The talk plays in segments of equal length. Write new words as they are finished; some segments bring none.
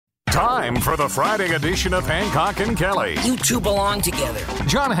Time for the Friday edition of Hancock and Kelley. You two belong together.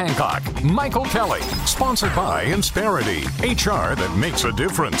 John Hancock, Michael Kelley. Sponsored by Insperity, HR that makes a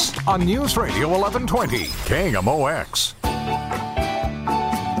difference. On News Radio 1120, KMOX.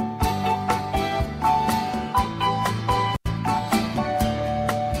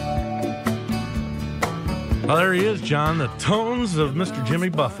 Well, there he is, John, the tones of Mr. Jimmy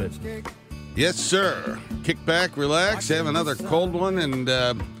Buffett. Yes, sir. Kick back, relax, have another cold one, and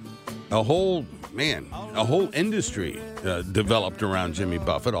a whole industry developed around Jimmy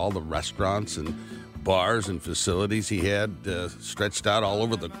Buffett. All the restaurants and bars and facilities he had stretched out all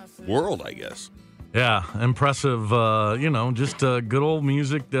over the world, I guess. Yeah, impressive, just good old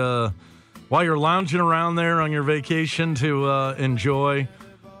music while you're lounging around there on your vacation to enjoy.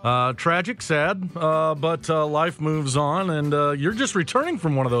 Tragic, sad, but life moves on, and you're just returning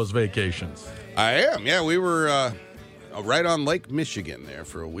from one of those vacations. I am, yeah. We were right on Lake Michigan there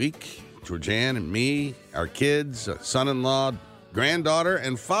for a week. Georgianne and me, our kids, son-in-law, granddaughter,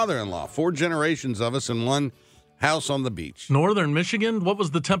 and father-in-law. 4 generations of us in one house on the beach. Northern Michigan, what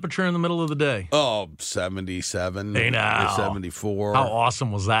was the temperature in the middle of the day? Oh, 77, hey now. 74. How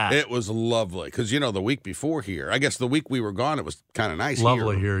awesome was that? It was lovely. Because, the week before here, I guess the week we were gone, it was kind of nice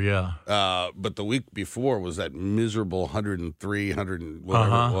lovely here, yeah. But the week before was that miserable 103, 100 and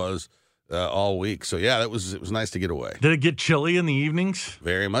whatever it was all week. So, yeah, it was nice to get away. Did it get chilly in the evenings?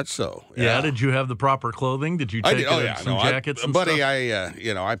 Very much so. Yeah. Did you have the proper clothing? Did you take some jackets and buddy,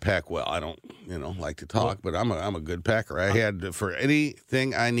 stuff? I pack well. I don't, like to talk, but I'm a good packer. I had, for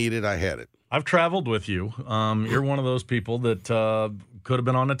anything I needed, I had it. I've traveled with you. You're one of those people that could have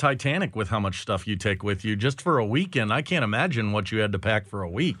been on the Titanic with how much stuff you take with you just for a weekend. I can't imagine what you had to pack for a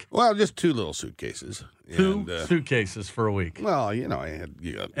week. Well, just 2 little suitcases. Two suitcases for a week. Well, I had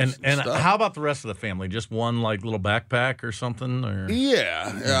and stuff. How about the rest of the family? Just one little backpack or something? Or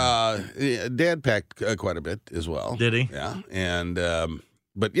Dad packed quite a bit as well. Did he? Yeah, and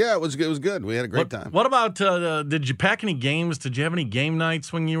but yeah, it was good. We had a great time. What about? Did you pack any games? Did you have any game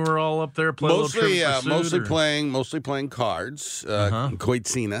nights when you were all up there? Mostly playing cards.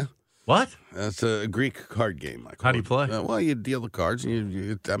 Koitsina. What? That's a Greek card game, Michael. How do you play? Well, you deal the cards.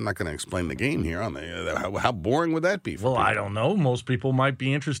 And I'm not going to explain the game here. On how boring would that be? Well, I don't know. Most people might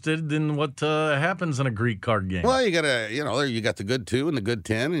be interested in what happens in a Greek card game. Well, you gotta, there you got the good 2 and the good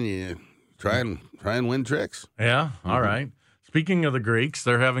 10, and you try and win tricks. Yeah. All right. Speaking of the Greeks,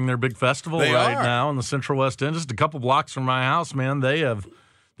 they're having their big festival now in the Central West End, just a couple blocks from my house. Man,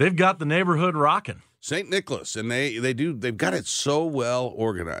 they've got the neighborhood rocking. St. Nicholas, and they've got it so well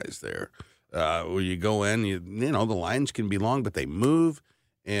organized there. Where you go in, the lines can be long, but they move,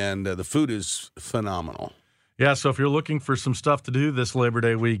 and the food is phenomenal. Yeah, so if you're looking for some stuff to do this Labor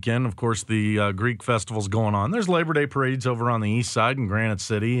Day weekend, of course, the Greek festival's going on. There's Labor Day parades over on the east side in Granite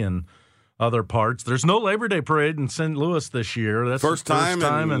City and other parts. There's no Labor Day parade in St. Louis this year. That's first time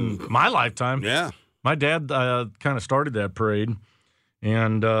in my lifetime. Yeah. My dad kind of started that parade.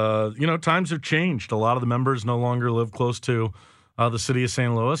 And, times have changed. A lot of the members no longer live close to the city of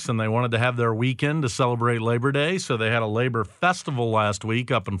St. Louis, and they wanted to have their weekend to celebrate Labor Day, so they had a Labor Festival last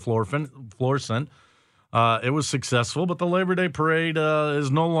week up in Florissant. It was successful, but the Labor Day parade is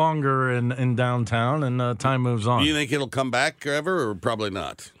no longer in downtown, and time moves on. Do you think it'll come back ever, or probably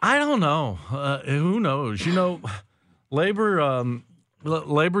not? I don't know. Who knows?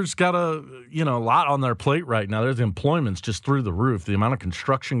 Labor's got a lot on their plate right now. There's employment's just through the roof. The amount of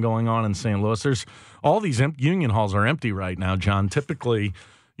construction going on in St. Louis. There's all these union halls are empty right now, John. Typically,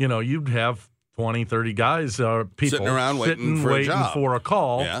 you'd have 20, 30 guys or people sitting around waiting for a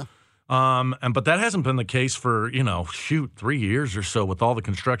call. Yeah. But that hasn't been the case for, 3 years or so with all the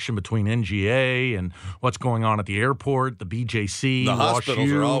construction between NGA and what's going on at the airport, the BJC, the hospitals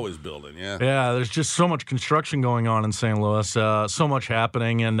WashU. are always building, yeah. Yeah, there's just so much construction going on in St. Louis, so much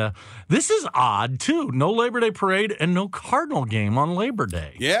happening. And this is odd, too. No Labor Day parade and no Cardinal game on Labor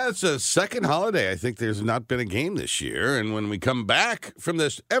Day. Yeah, it's a second holiday. I think there's not been a game this year. And when we come back from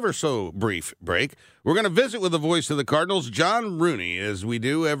this ever so brief break, we're going to visit with the voice of the Cardinals, John Rooney, as we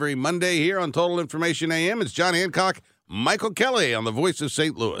do every Monday here on Total Information AM. It's John Hancock, Michael Kelley on the voice of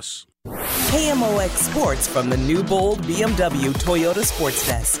St. Louis. KMOX Sports from the new bold BMW Toyota Sports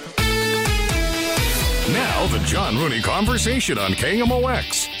Desk. Now, the John Rooney Conversation on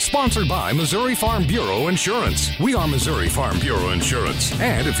KMOX. Sponsored by Missouri Farm Bureau Insurance. We are Missouri Farm Bureau Insurance.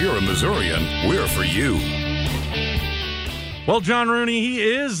 And if you're a Missourian, we're for you. Well, John Rooney, he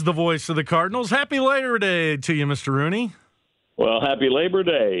is the voice of the Cardinals. Happy Labor Day to you, Mr. Rooney. Well, happy Labor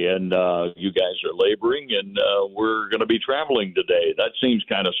Day, and you guys are laboring, and we're going to be traveling today. That seems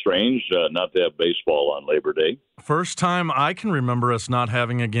kind of strange, not to have baseball on Labor Day. First time I can remember us not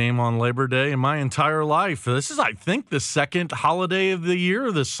having a game on Labor Day in my entire life. This is, I think, the second holiday of the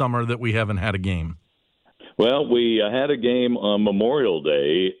year this summer that we haven't had a game. Well, we had a game on Memorial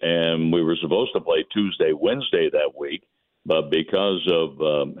Day, and we were supposed to play Tuesday, Wednesday that week. But because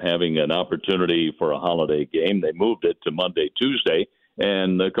of having an opportunity for a holiday game, they moved it to Monday, Tuesday,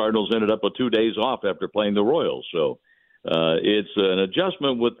 and the Cardinals ended up with 2 days off after playing the Royals. So it's an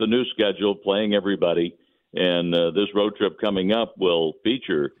adjustment with the new schedule, playing everybody, and this road trip coming up will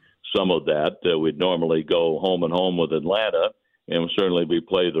feature some of that. We'd normally go home and home with Atlanta, and certainly we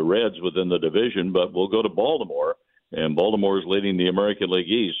play the Reds within the division, but we'll go to Baltimore. And Baltimore is leading the American League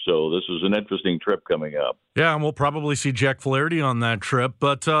East, so this is an interesting trip coming up. Yeah, and we'll probably see Jack Flaherty on that trip.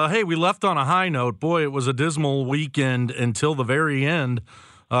 But, hey, we left on a high note. Boy, it was a dismal weekend until the very end.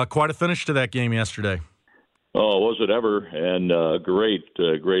 Quite a finish to that game yesterday. Oh, was it ever? And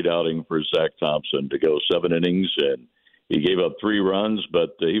great outing for Zach Thompson to go 7 innings, and he gave up 3 runs,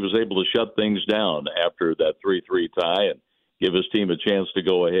 but he was able to shut things down after that 3-3 tie and give his team a chance to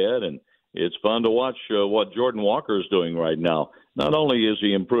go ahead. And it's fun to watch what Jordan Walker is doing right now. Not only is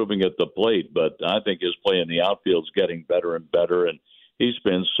he improving at the plate, but I think his play in the outfield is getting better and better. And he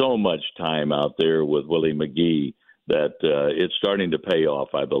spends so much time out there with Willie McGee that it's starting to pay off,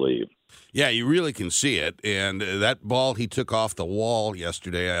 I believe. Yeah, you really can see it. And that ball he took off the wall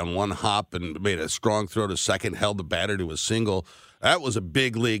yesterday on one hop and made a strong throw to second, held the batter to a single. That was a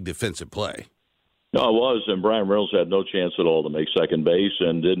big league defensive play. No, it was, and Brian Reynolds had no chance at all to make second base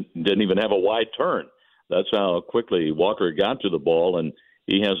and didn't even have a wide turn. That's how quickly Walker got to the ball, and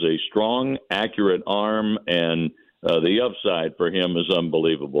he has a strong, accurate arm, and the upside for him is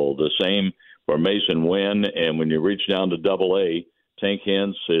unbelievable. The same for Mason Wynn, and when you reach down to Double-A, Tank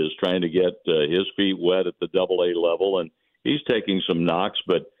Hence is trying to get his feet wet at the Double-A level, and he's taking some knocks,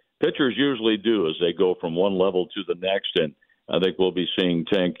 but pitchers usually do as they go from one level to the next, and I think we'll be seeing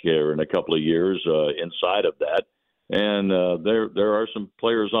Tank here in a couple of years inside of that. And there are some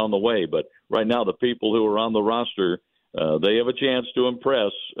players on the way. But right now, the people who are on the roster, they have a chance to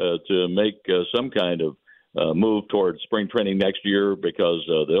impress, to make some kind of move towards spring training next year, because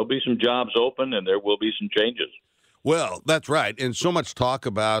there'll be some jobs open and there will be some changes. Well, that's right. And so much talk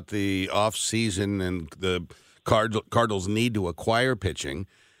about the offseason and the Cardinals need to acquire pitching.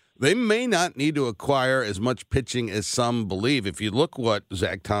 They may not need to acquire as much pitching as some believe. If you look what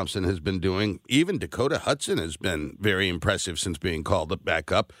Zach Thompson has been doing, even Dakota Hudson has been very impressive since being called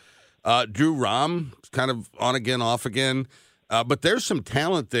back up. Drew Rahm, kind of on again, off again. But there's some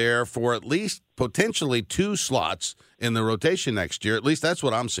talent there for at least potentially 2 slots in the rotation next year. At least that's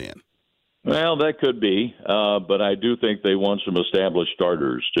what I'm seeing. Well, that could be. But I do think they want some established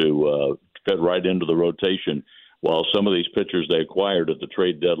starters to fit right into the rotation, while some of these pitchers they acquired at the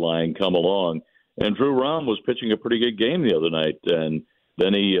trade deadline come along. And Drew Rahm was pitching a pretty good game the other night, and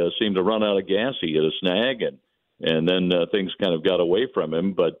then he seemed to run out of gas. He hit a snag, and then things kind of got away from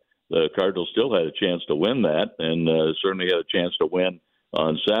him. But the Cardinals still had a chance to win that, and certainly had a chance to win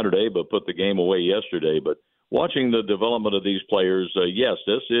on Saturday, but put the game away yesterday. But watching the development of these players, yes,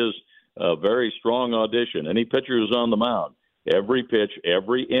 this is a very strong audition. Any pitcher who's on the mound, every pitch,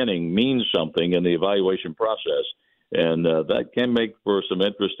 every inning means something in the evaluation process, and that can make for some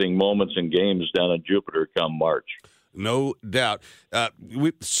interesting moments and games down in Jupiter come March. No doubt.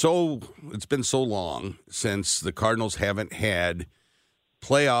 It's been so long since the Cardinals haven't had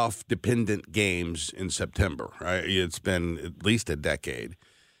playoff-dependent games in September. Right? It's been at least a decade.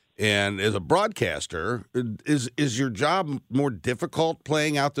 And as a broadcaster, is your job more difficult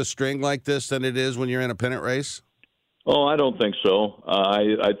playing out the string like this than it is when you're in a pennant race? Oh, I don't think so.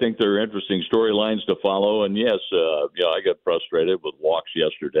 I think there are interesting storylines to follow. And, yes, I got frustrated with walks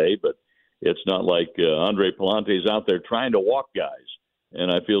yesterday, but it's not like Andre Palante's out there trying to walk guys.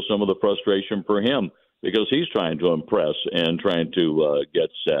 And I feel some of the frustration for him because he's trying to impress and trying to get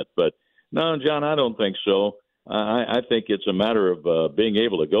set. But, no, John, I don't think so. I think it's a matter of being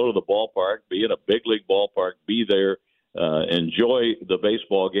able to go to the ballpark, be in a big league ballpark, be there, enjoy the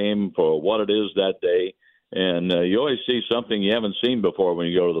baseball game for what it is that day. And you always see something you haven't seen before when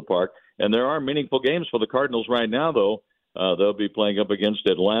you go to the park. And there are meaningful games for the Cardinals right now, though. They'll be playing up against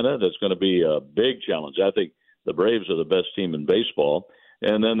Atlanta. That's going to be a big challenge. I think the Braves are the best team in baseball.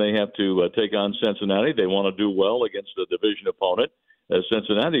 And then they have to take on Cincinnati. They want to do well against a division opponent.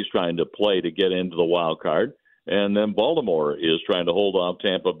 Cincinnati's trying to play to get into the wild card. And then Baltimore is trying to hold off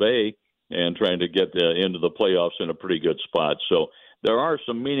Tampa Bay and trying to get into the playoffs in a pretty good spot. So there are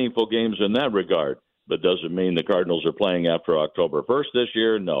some meaningful games in that regard. but does it mean the Cardinals are playing after October 1st this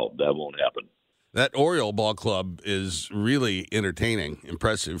year? No, that won't happen. That Oriole ball club is really entertaining,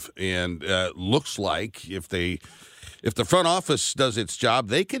 impressive, and looks like if the front office does its job,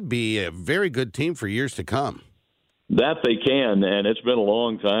 they could be a very good team for years to come. That they can, and it's been a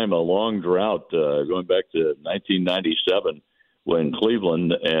long time, a long drought, going back to 1997 when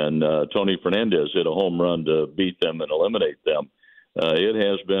Cleveland and Tony Fernandez hit a home run to beat them and eliminate them. It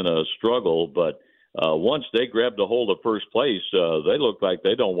has been a struggle, but once they grabbed a hold of first place, they look like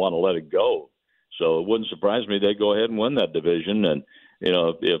they don't want to let it go. So it wouldn't surprise me they'd go ahead and win that division. And,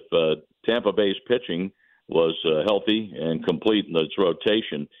 if Tampa Bay's pitching was healthy and complete in its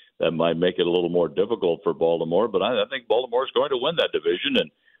rotation, that might make it a little more difficult for Baltimore. But I think Baltimore's going to win that division, and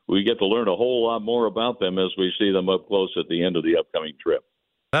we get to learn a whole lot more about them as we see them up close at the end of the upcoming trip.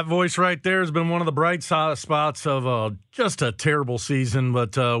 That voice right there has been one of the bright spots of just a terrible season,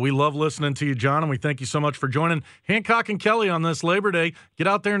 but we love listening to you, John, and we thank you so much for joining Hancock and Kelley on this Labor Day. Get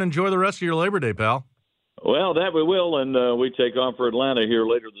out there and enjoy the rest of your Labor Day, pal. Well, that we will, and we take off for Atlanta here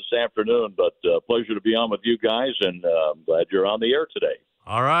later this afternoon, but pleasure to be on with you guys, and I'm glad you're on the air today.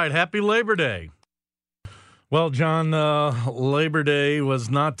 All right, happy Labor Day. Well, John, Labor Day was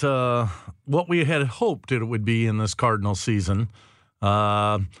not what we had hoped it would be in this Cardinal season.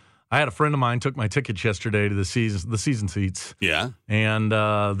 I had a friend of mine took my tickets yesterday to the season seats. Yeah. And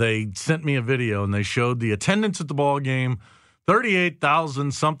they sent me a video, and they showed the attendance at the ball game,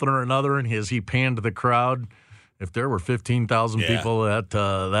 38,000 something or another, and he panned the crowd. If there were 15,000 people,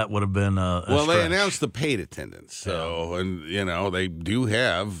 that would have been a well, stretch. They announced the paid attendance. So, and, they do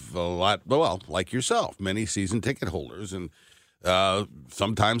have a lot, well, like yourself, many season ticket holders. And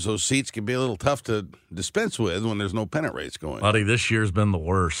sometimes those seats can be a little tough to dispense with when there's no pennant race going. Buddy, this year's been the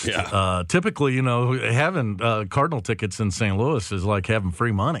worst. Yeah. Typically, having Cardinal tickets in St. Louis is like having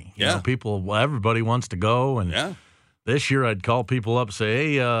free money. Yeah. Everybody wants to go. And yeah. This year, I'd call people up and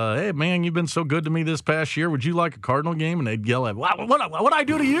say, hey, man, you've been so good to me this past year. Would you like a Cardinal game? And they'd yell at, what'd I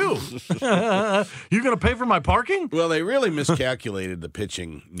do to you? You going to pay for my parking? Well, they really miscalculated the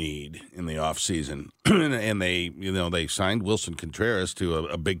pitching need in the offseason. And they signed Wilson Contreras to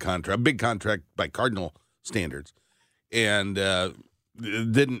a big contract by Cardinal standards, and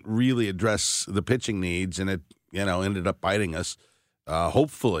didn't really address the pitching needs, and it, ended up biting us.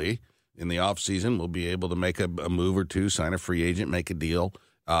 Hopefully, in the offseason, we'll be able to make a move or two, sign a free agent, make a deal.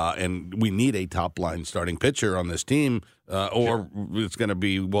 And we need a top-line starting pitcher on this team, or it's going to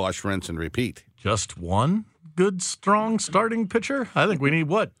be wash, rinse, and repeat. Just one good, strong starting pitcher? I think we need,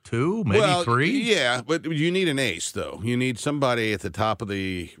 two, maybe three? Yeah, but you need an ace, though. You need somebody at the top of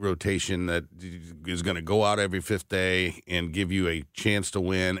the rotation that is going to go out every fifth day and give you a chance to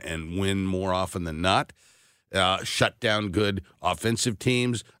win and win more often than not. Shut down good offensive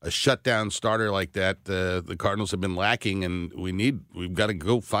teams, a shutdown starter like that. The Cardinals have been lacking, and we've got to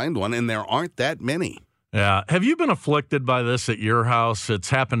go find one, and there aren't that many. Yeah. Have you been afflicted by this at your house? It's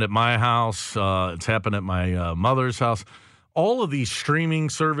happened at my house. It's happened at my mother's house. All of these streaming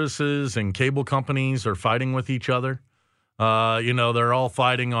services and cable companies are fighting with each other. They're all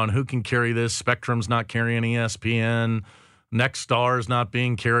fighting on who can carry this. Spectrum's not carrying ESPN. Nextstar's not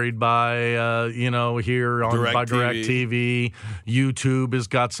being carried by, here by DirecTV. YouTube has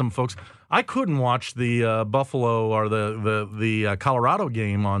got some folks. I couldn't watch the Buffalo or the Colorado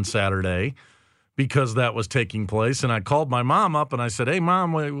game on Saturday because that was taking place. And I called my mom up and I said, hey,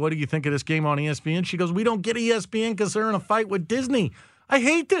 Mom, what do you think of this game on ESPN? She goes, we don't get ESPN because they're in a fight with Disney. I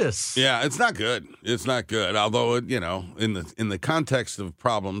hate this. Yeah, it's not good. It's not good. Although, in the context of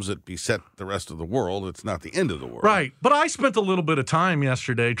problems that beset the rest of the world, it's not the end of the world. Right. But I spent a little bit of time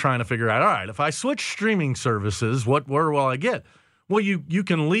yesterday trying to figure out, all right, if I switch streaming services, where will I get? Well, you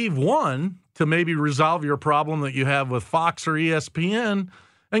can leave one to maybe resolve your problem that you have with Fox or ESPN,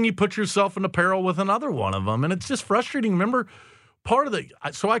 and you put yourself into peril with another one of them. And it's just frustrating. Remember,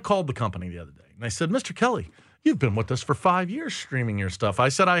 so I called the company the other day, and I said, Mr. Kelley, you've been with us for 5 years streaming your stuff. I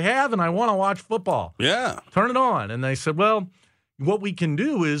said, I have, and I want to watch football. Yeah. Turn it on. And they said, well, what we can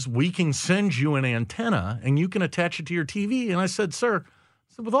do is we can send you an antenna, and you can attach it to your TV. And I said, sir,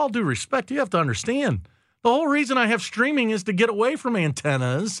 with all due respect, you have to understand, the whole reason I have streaming is to get away from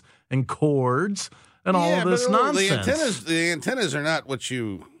antennas and cords and all of this nonsense. The antennas are not what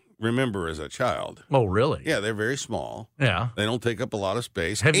you remember as a child. Oh, really? Yeah, they're very small. Yeah. They don't take up a lot of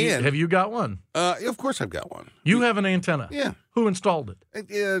space. Have you got one? Of course I've got one. You have an antenna? Yeah. Who installed it?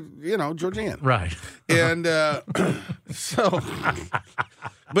 Georgianne. Right. And so,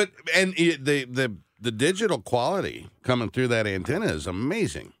 but the the digital quality coming through that antenna is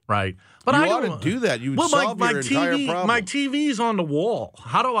amazing. Right. But you I ought don't to do that. You would solve your entire problem. My TV's on the wall.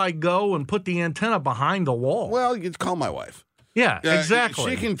 How do I go and put the antenna behind the wall? Well, you call my wife. Yeah,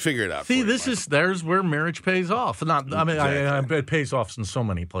 exactly. She can figure it out. See, for you, there's where marriage pays off. It pays off in so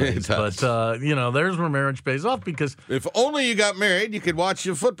many places, but there's where marriage pays off because if only you got married, you could watch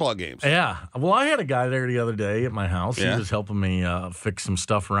your football games. Yeah. Well, I had a guy there the other day at my house. Yeah. He was helping me fix some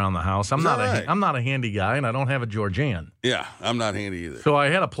stuff around the house. I'm not a handy guy, and I don't have a Georgian. Yeah, I'm not handy either. So I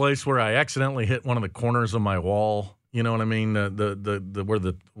had a place where I accidentally hit one of the corners of my wall. You know what I mean?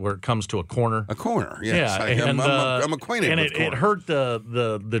 Where it comes to a corner. A corner, yes. Yeah, I'm acquainted with it hurt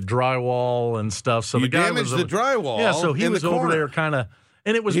the drywall and stuff. So you the guy damaged the drywall. Yeah, so he was over there kind of,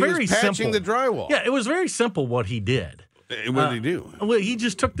 and it was very simple. Patching the drywall. Yeah, it was very simple what he did. What did he do? Well, he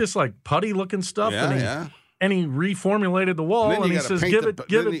just took this like putty looking stuff and he reformulated the wall, and he says, give it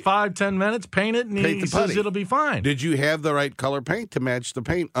 5-10 minutes, paint it, and he says it'll be fine. Did you have the right color paint to match the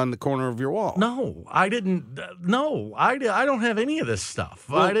paint on the corner of your wall? No, I didn't. No, I don't have any of this stuff.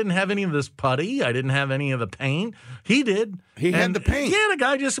 Well, I didn't have any of this putty. I didn't have any of the paint. He did. He had the paint. Yeah, the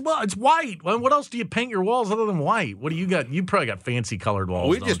guy just, it's white. Well, what else do you paint your walls other than white? What do you got? You probably got fancy colored walls,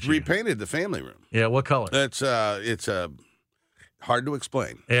 We just repainted the family room. Yeah, what color? It's hard to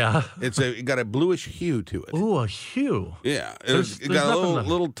explain. Yeah. It got a bluish hue to it. Ooh, a hue. Yeah. It got a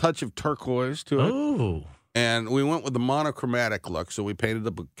little touch of turquoise to it. Ooh. And we went with the monochromatic look, so we painted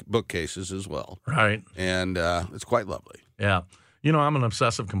the bookcases as well. Right. And it's quite lovely. Yeah. I'm an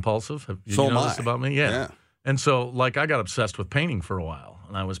obsessive compulsive. Have you noticed about me? Yeah. And so, I got obsessed with painting for a while.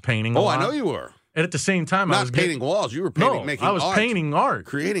 And I was painting a lot. I know you were. And at the same time, I was painting walls. You were making art. I was painting art.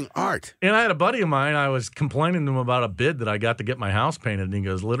 Creating art. And I had a buddy of mine, I was complaining to him about a bid that I got to get my house painted. And he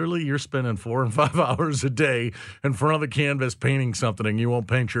goes, literally, you're spending 4 and 5 hours a day in front of the canvas painting something, and you won't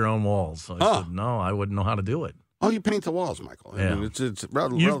paint your own walls. So I said, no, I wouldn't know how to do it. Oh, you paint the walls, Michael. Yeah. I mean, it's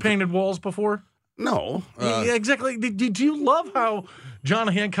You've painted walls before? No. Yeah, exactly. Do you love how John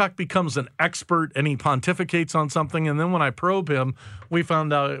Hancock becomes an expert and he pontificates on something, and then when I probe him, we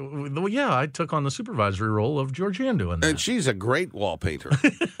found out, I took on the supervisory role of Georgianne doing that. And she's a great wall painter.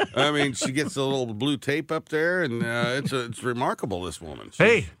 I mean, she gets the little blue tape up there, and it's remarkable, this woman.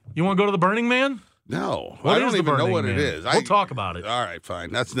 Hey, you want to go to the Burning Man? No. I don't even know what it is. We'll talk about it. All right,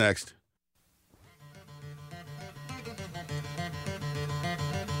 fine. That's next.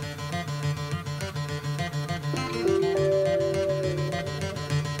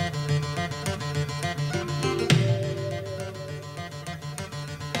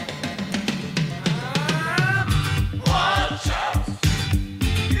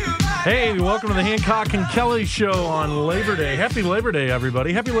 Hey, welcome to the Hancock and Kelley Show on Labor Day. Happy Labor Day,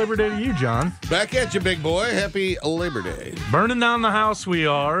 everybody. Happy Labor Day to you, John. Back at you, big boy. Happy Labor Day. Burning down the house we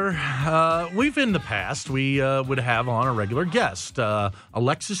are. We've in the past, we would have on a regular guest,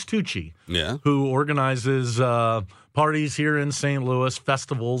 Alexis Tucci, who organizes parties here in St. Louis,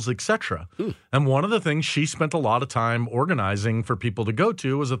 festivals, etc. And one of the things she spent a lot of time organizing for people to go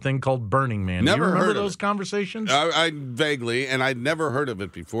to was a thing called Burning Man. Do you remember those conversations? I vaguely, and I'd never heard of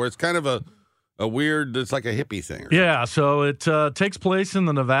it before. It's kind of a weird, it's like a hippie thing. Yeah, so it takes place in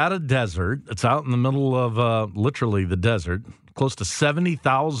the Nevada desert. It's out in the middle of literally the desert. Close to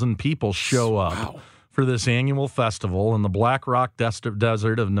 70,000 people show up for this annual festival in the Black Rock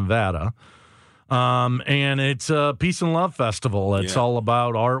Desert of Nevada. And it's a peace and love festival. It's all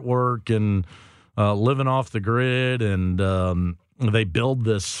about artwork and living off the grid. And they build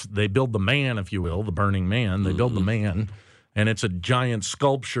the man, if you will, the Burning Man. They build the man. And it's a giant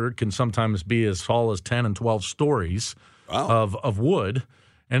sculpture. It can sometimes be as tall as 10 and 12 stories of wood.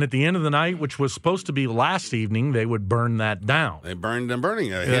 And at the end of the night, which was supposed to be last evening, they would burn that down. They burned the Burning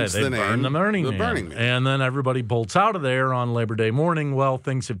Man. Hence the name. Burn the Burning Man. And then everybody bolts out of there on Labor Day morning. Well,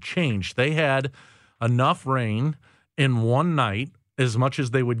 things have changed. They had enough rain in one night, as much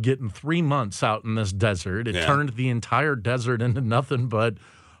as they would get in 3 months out in this desert. It turned the entire desert into nothing but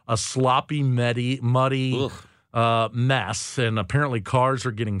a sloppy, muddy mess. And apparently cars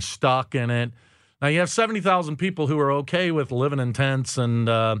are getting stuck in it. Now, you have 70,000 people who are okay with living in tents and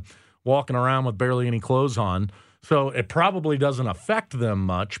walking around with barely any clothes on. So it probably doesn't affect them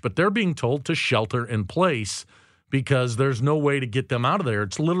much, but they're being told to shelter in place because there's no way to get them out of there.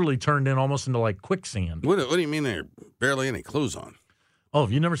 It's literally turned almost into like quicksand. What do you mean they're barely any clothes on? Oh,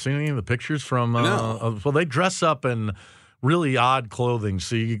 have you never seen any of the pictures from? No. Well, they dress up in really odd clothing.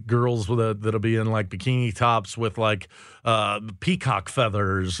 See girls that'll be in like bikini tops with like peacock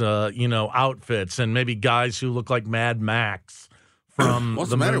feathers, outfits, and maybe guys who look like Mad Max from What's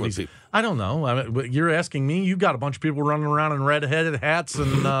the matter movies. with people? I don't know. I mean, you're asking me. You got a bunch of people running around in red-headed hats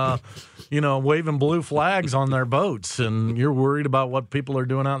and waving blue flags on their boats, and you're worried about what people are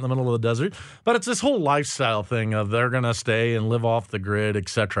doing out in the middle of the desert. But it's this whole lifestyle thing of they're going to stay and live off the grid,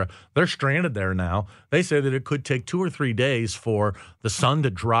 etc. They're stranded there now. They say that it could take 2 or 3 days for the sun to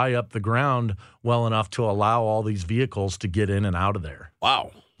dry up the ground well enough to allow all these vehicles to get in and out of there.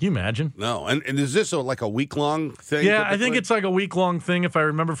 Wow. Can you imagine? No. And is this like a week-long thing? Yeah, typically? I think it's like a week-long thing, if I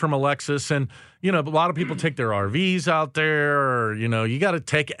remember from Alexis. And, a lot of people take their RVs out there. Or, you got to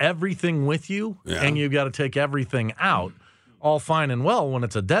take everything with you, and you got to take everything out. All fine and well when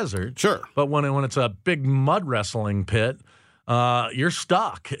it's a desert. Sure. But when it's a big mud wrestling pit, you're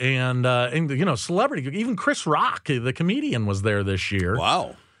stuck. And celebrity, even Chris Rock, the comedian, was there this year.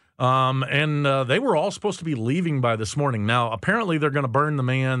 Wow. And they were all supposed to be leaving by this morning. Now, apparently they're going to burn the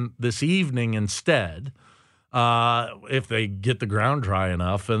man this evening instead, if they get the ground dry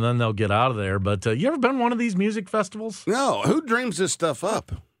enough, and then they'll get out of there. But you ever been to one of these music festivals? No. Who dreams this stuff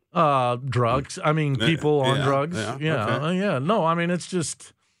up? Drugs. I mean, people on drugs. Yeah. Okay. No, I mean, it's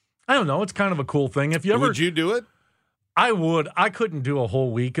just, I don't know. It's kind of a cool thing. If you ever, Would you do it? I would. I couldn't do a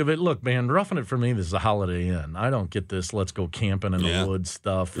whole week of it. Look, man, roughing it for me, this is a Holiday Inn. I don't get this let's go camping in the woods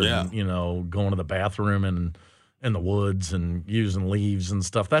stuff and, going to the bathroom and in the woods and using leaves and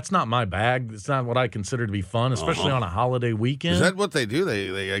stuff. That's not my bag. It's not what I consider to be fun, especially on a holiday weekend. Is that what they do?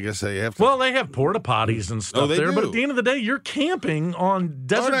 They I guess they have to. Well, they have porta potties and stuff there, but at the end of the day, you're camping on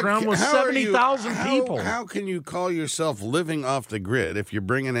desert ground with 70,000 people. How can you call yourself living off the grid if you're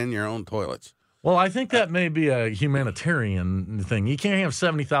bringing in your own toilets? Well, I think that may be a humanitarian thing. You can't have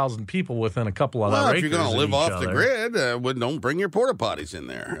 70,000 people within a couple of acres. If you're going to live off other. the grid, don't bring your porta potties in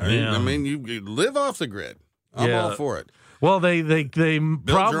there. Yeah. I mean, you live off the grid. I'm all for it. Well, they build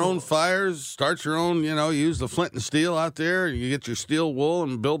your own fires, start your own. Use the flint and steel out there. You get your steel wool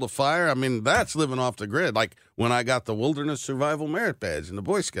and build a fire. I mean, that's living off the grid. Like when I got the Wilderness Survival Merit Badge in the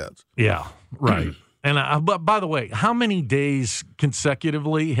Boy Scouts. Yeah, right. And but by the way, how many days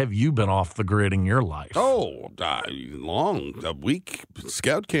consecutively have you been off the grid in your life? Oh, long, a week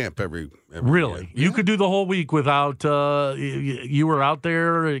scout camp every really? Year. You could do the whole week without you were out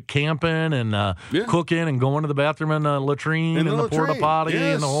there camping and cooking and going to the bathroom and the latrine and the porta potty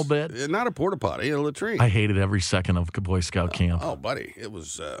and the whole bit. Not a porta potty, a latrine. I hated every second of Boy Scout camp. Oh, buddy, it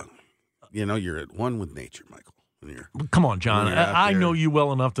was. You're at one with nature, Michael. Come on, John. I know you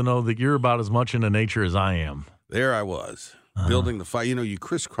well enough to know that you're about as much into nature as I am. There I was, building the fire. You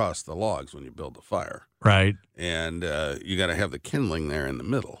crisscross the logs when you build the fire. Right. And you got to have the kindling there in the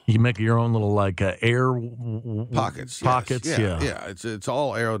middle. You make your own little, air pockets. Pockets, yes. Yeah. It's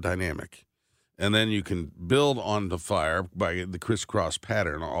all aerodynamic. And then you can build on the fire by the crisscross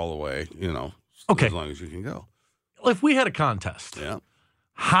pattern all the way, as long as you can go. If we had a contest. Yeah.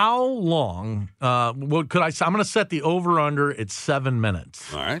 How long could I? I'm going to set the over-under at 7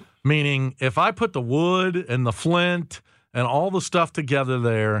 minutes. All right. Meaning, if I put the wood and the flint and all the stuff together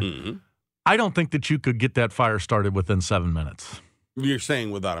there, I don't think that you could get that fire started within 7 minutes. You're saying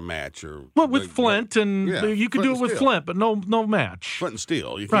without a match or with flint and you could do it with flint, but no match. Flint and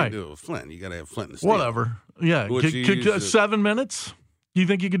steel. You can't do it with flint. You got to have flint and steel. Whatever. Yeah. Could 7 minutes? Do you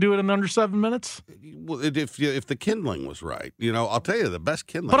think you could do it in under 7 minutes? Well, if the kindling was right, I'll tell you the best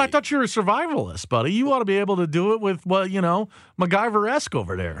kindling. But I thought you were a survivalist, buddy. You ought to be able to do it with MacGyver-esque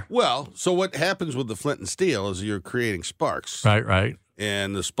over there. Well, so what happens with the flint and steel is you're creating sparks. Right.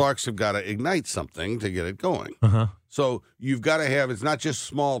 And the sparks have got to ignite something to get it going. Uh-huh. So you've got to have, it's not just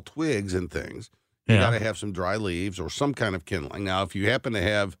small twigs and things. You got to have some dry leaves or some kind of kindling. Now, if you happen to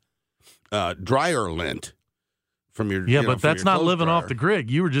have dryer lint, from your but that's not living off the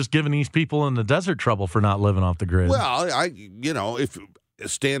grid. You were just giving these people in the desert trouble for not living off the grid. Well, if a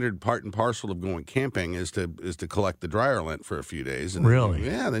standard part and parcel of going camping is to collect the dryer lint for a few days, and really,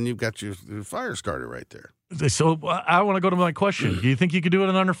 then you've got your fire starter right there. So I want to go to my question. Do you think you could do it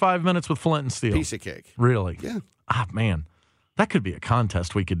in under 5 minutes with flint and steel? Piece of cake. Really? Yeah. Man. That could be a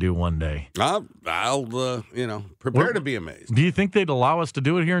contest we could do one day. I'll prepare to be amazed. Do you think they'd allow us to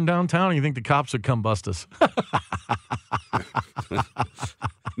do it here in downtown, or you think the cops would come bust us?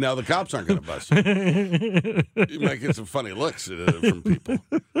 No, the cops aren't going to bust you. You might get some funny looks from people.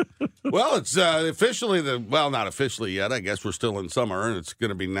 Well, it's officially not officially yet. I guess we're still in summer, and it's going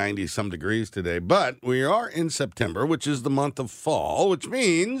to be 90-some degrees today. But we are in September, which is the month of fall, which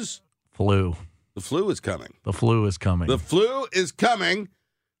means... Flu. The flu is coming. The flu is coming. The flu is coming.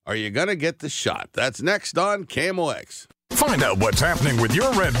 Are you going to get the shot? That's next on KMOX. Find out what's happening with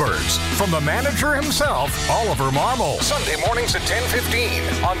your Redbirds from the manager himself, Oliver Marmol. Sunday mornings at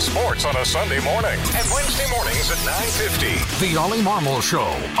 10:15 on Sports on a Sunday morning, and Wednesday mornings at 9:50. The Ollie Marmol Show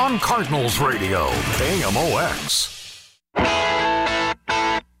on Cardinals Radio, KMOX.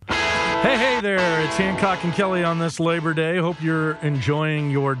 Hey there, it's Hancock and Kelley on this Labor Day. Hope you're enjoying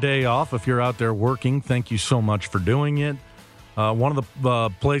your day off. If you're out there working, thank you so much for doing it. One of the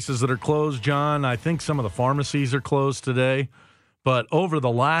places that are closed, John, I think some of the pharmacies are closed today. But over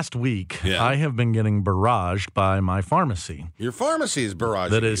the last week, I have been getting barraged by my pharmacy. Your pharmacy is barraging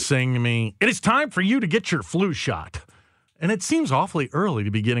that is saying to me, it is time for you to get your flu shot. And it seems awfully early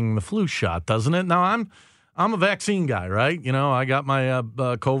to be getting the flu shot, doesn't it? Now, I'm a vaccine guy, right? You know, I got my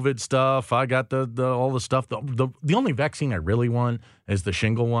COVID stuff. I got the all the stuff. The only vaccine I really want is the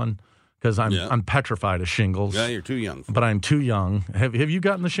shingle one. Because I'm petrified of shingles. Yeah, you're too young. But I'm too young. Have you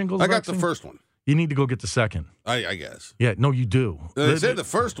gotten the shingles I vaccine? got the first one. You need to go get the second. I guess. Yeah, no, you do. They said the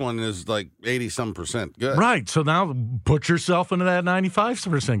first one is like 80-some% good. Right. So now put yourself into that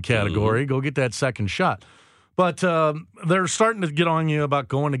 95% category. Go get that second shot. But they're starting to get on you about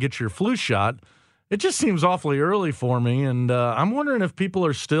going to get your flu shot. It just seems awfully early for me. And I'm wondering if people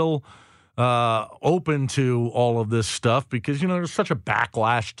are still open to all of this stuff because, you know, there's such a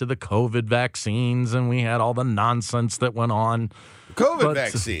backlash to the COVID vaccines and we had all the nonsense that went on. COVID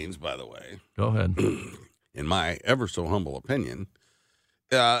vaccines, by the way. Go ahead. In my ever so humble opinion,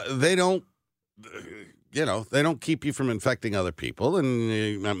 they don't, they don't keep you from infecting other people.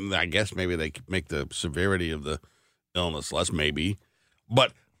 And I guess maybe they make the severity of the illness less, maybe.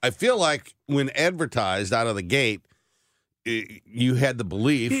 But I feel like when advertised out of the gate, you had the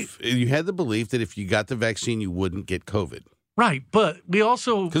belief that if you got the vaccine, you wouldn't get COVID. Right, but we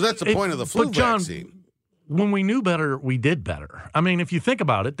also... Because that's the point of the flu vaccine. When we knew better, we did better. I mean, if you think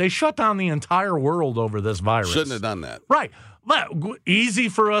about it, they shut down the entire world over this virus. Shouldn't have done that. Right. Easy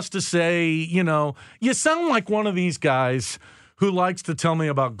for us to say, you know, you sound like one of these guys who likes to tell me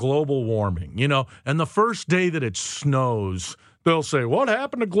about global warming, you know, and the first day that it snows... They'll say, what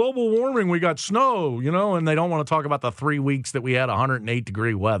happened to global warming? We got snow, you know, and they don't want to talk about the 3 weeks that we had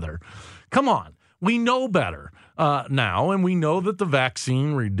 108-degree weather. Come on. We know better now, and we know that the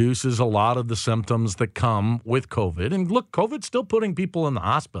vaccine reduces a lot of the symptoms that come with COVID. And look, COVID's still putting people in the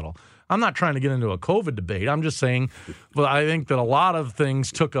hospital. I'm not trying to get into a COVID debate. I'm just saying, but I think that a lot of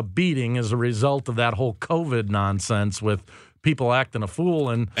things took a beating as a result of that whole COVID nonsense with people acting a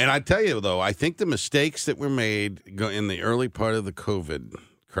fool. And I tell you, though, I think the mistakes that were made in the early part of the COVID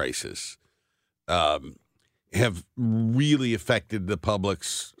crisis have really affected the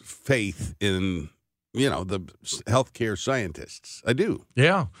public's faith in, you know, the healthcare scientists. I do.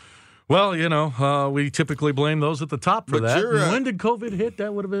 Yeah. Well, you know, we typically blame those at the top for that. When did COVID hit?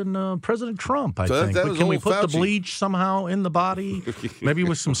 That would have been President Trump, I think. But can we put Fauci. The bleach somehow in the body? Maybe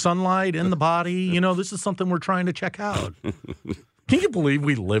with some sunlight in the body? You know, this is something we're trying to check out. Can you believe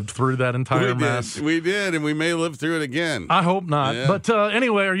we lived through that entire mess? We did, and we may live through it again. I hope not. Yeah. But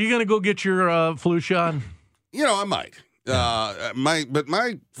anyway, are you going to go get your flu shot? You know, I might. But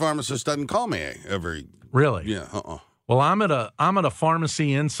my pharmacist doesn't call me every... Really? Yeah, Well, I'm at a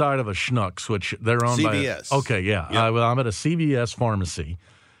pharmacy inside of a Schnucks, which they're owned CVS. by. Okay, yeah. Yep. I'm at a CVS pharmacy,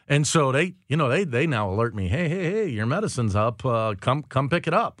 and so they now alert me. Hey, your medicine's up. Come pick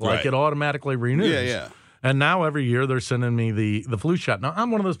it up. Like it automatically renews. Yeah. And now every year they're sending me the flu shot. Now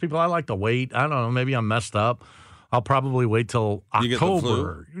I'm one of those people. I like to wait. I don't know. Maybe I'm messed up. I'll probably wait till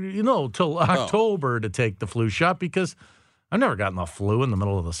October. Till October to take the flu shot because I've never gotten the flu in the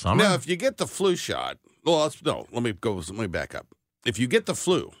middle of the summer. Now, if you get the flu shot. Well, let me back up. If you get the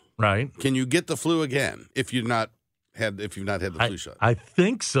flu, right? Can you get the flu again if you've not had the flu shot? I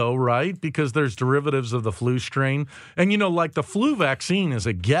think so, right? Because there's derivatives of the flu strain, and you know, like the flu vaccine is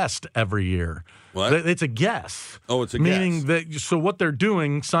a guess every year. What? It's a guess. Oh, it's a meaning guess. That. So what they're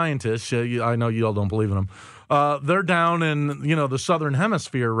doing, scientists. I know you all don't believe in them. They're down in the southern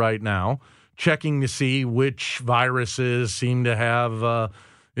hemisphere right now, checking to see which viruses seem to have.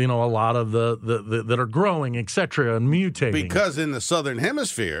 A lot of the that are growing, et cetera, and mutating. Because in the southern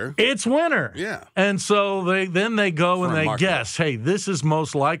hemisphere, it's winter. Yeah. And so they go and they guess, hey, this is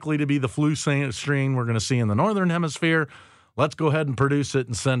most likely to be the flu strain we're going to see in the northern hemisphere. Let's go ahead and produce it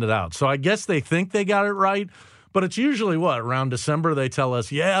and send it out. So I guess they think they got it right. But it's usually around December they tell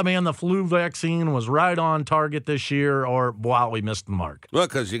us, yeah, man, the flu vaccine was right on target this year, or wow, we missed the mark. Well,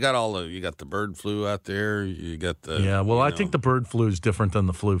 because you got the bird flu out there, you got the I think the bird flu is different than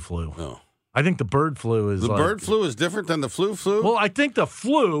the flu. Oh, I think the bird flu is bird flu is different than the flu. Well, I think the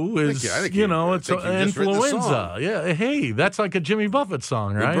flu is, it's influenza. Yeah. Hey, that's like a Jimmy Buffett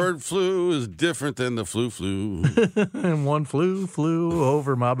song, right? The bird flu is different than the flu. And one flew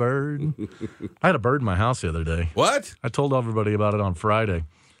over my bird. I had a bird in my house the other day. What? I told everybody about it on Friday.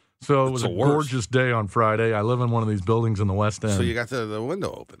 So it was a gorgeous day on Friday. I live in one of these buildings in the West End. So you got the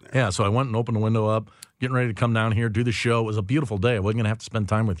window open there. Yeah, so I went and opened the window up, getting ready to come down here, do the show. It was a beautiful day. I wasn't going to have to spend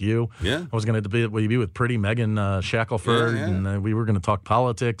time with you. Yeah. I was going to be with pretty Megan Shackelford, and we were going to talk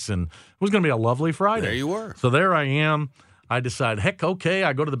politics, and it was going to be a lovely Friday. There you were. So there I am. I decide, heck, okay.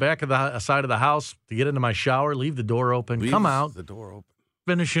 I go to the back of the side of the house to get into my shower, leave the door open, come out. The door open.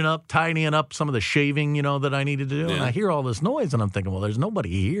 Finishing up, tidying up some of the shaving, that I needed to do. Yeah. And I hear all this noise, and I'm thinking, well, there's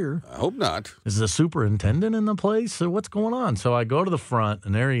nobody here. I hope not. Is the superintendent in the place? Or what's going on? So I go to the front,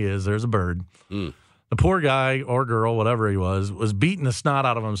 and there he is. There's a bird. The poor guy or girl, whatever he was beating the snot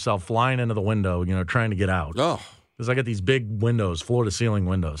out of himself, flying into the window, trying to get out. Oh. Because I got these big windows, floor-to-ceiling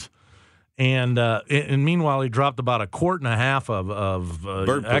windows. And meanwhile, he dropped about 1.5 quarts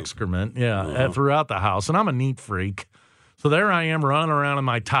of excrement throughout the house. And I'm a neat freak. So there I am running around in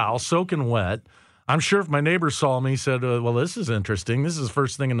my towel, soaking wet. I'm sure if my neighbor saw me, said, well, this is interesting. This is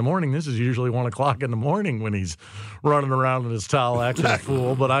first thing in the morning. This is usually 1 o'clock in the morning when he's running around in his towel acting a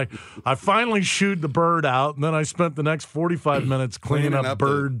fool. But I finally shooed the bird out, and then I spent the next 45 minutes cleaning up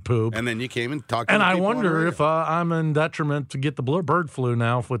bird poop. And then you came and talked to And the I people wonder if I'm in detriment to get the bird flu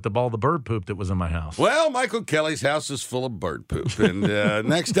now with all the bird poop that was in my house. Well, Michael Kelly's house is full of bird poop. And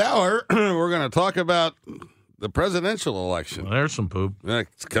next hour, we're going to talk about the presidential election. Well, there's some poop.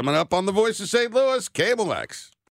 It's coming up on The Voice of St. Louis, Cable X.